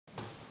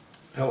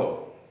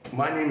Hello,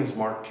 my name is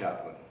Marc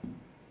Catlin.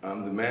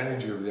 I'm the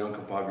manager of the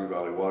Uncompahgre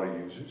Valley Water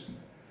Users,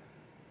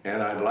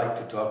 and I'd like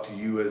to talk to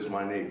you as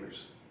my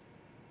neighbors.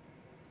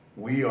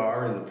 We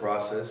are in the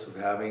process of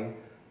having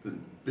the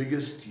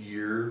biggest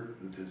year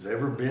that has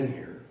ever been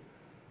here,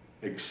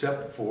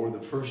 except for the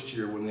first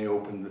year when they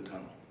opened the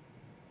tunnel.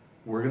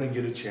 We're going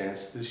to get a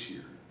chance this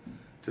year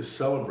to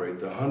celebrate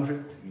the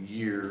 100th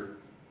year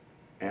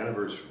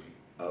anniversary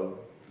of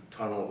the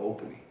tunnel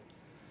opening.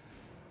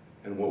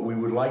 And what we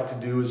would like to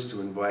do is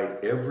to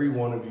invite every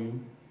one of you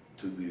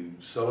to the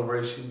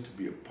celebration, to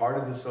be a part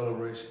of the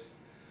celebration,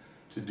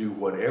 to do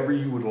whatever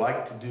you would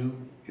like to do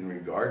in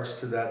regards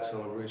to that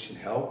celebration.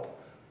 Help,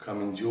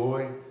 come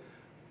enjoy,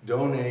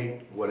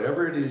 donate,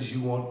 whatever it is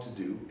you want to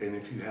do. And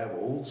if you have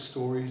old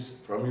stories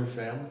from your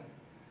family,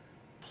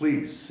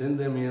 please send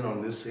them in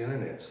on this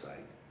internet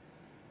site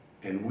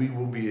and we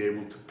will be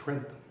able to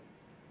print them.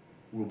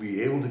 We'll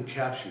be able to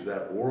capture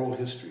that oral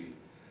history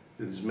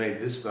that has made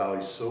this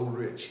valley so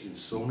rich in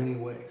so many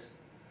ways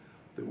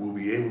that we'll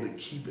be able to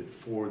keep it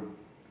for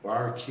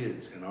our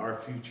kids and our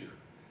future,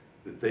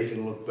 that they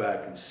can look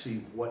back and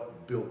see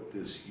what built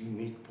this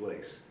unique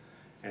place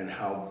and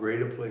how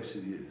great a place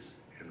it is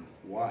and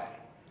why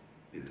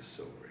it is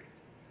so great.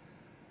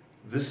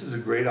 This is a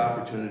great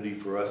opportunity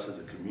for us as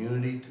a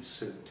community to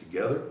sit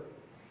together.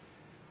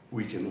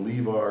 We can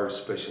leave our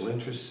special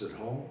interests at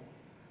home.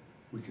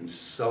 We can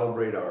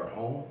celebrate our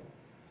home,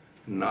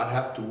 not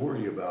have to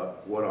worry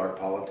about what our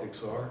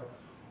politics are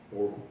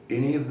or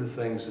any of the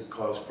things that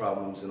cause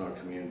problems in our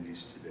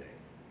communities today.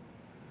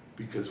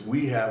 Because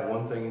we have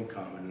one thing in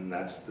common, and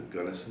that's the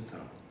Gunnison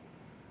Tunnel.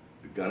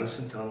 The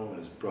Gunnison Tunnel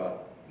has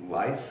brought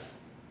life,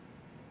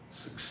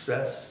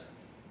 success,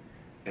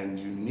 and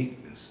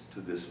uniqueness to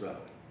this valley.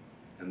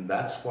 And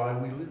that's why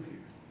we live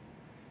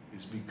here,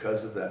 is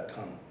because of that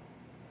tunnel.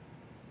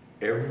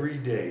 Every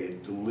day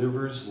it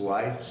delivers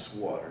life's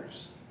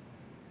waters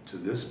to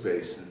this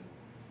basin,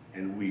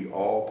 and we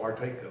all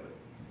partake of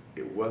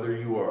it. Whether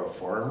you are a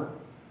farmer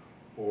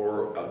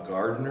or a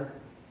gardener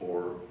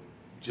or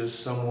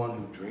just someone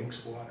who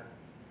drinks water,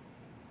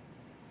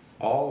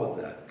 all of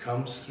that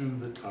comes through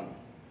the tunnel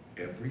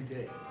every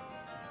day.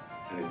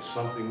 And it's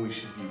something we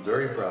should be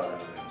very proud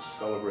of and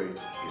celebrate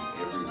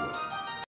in every way.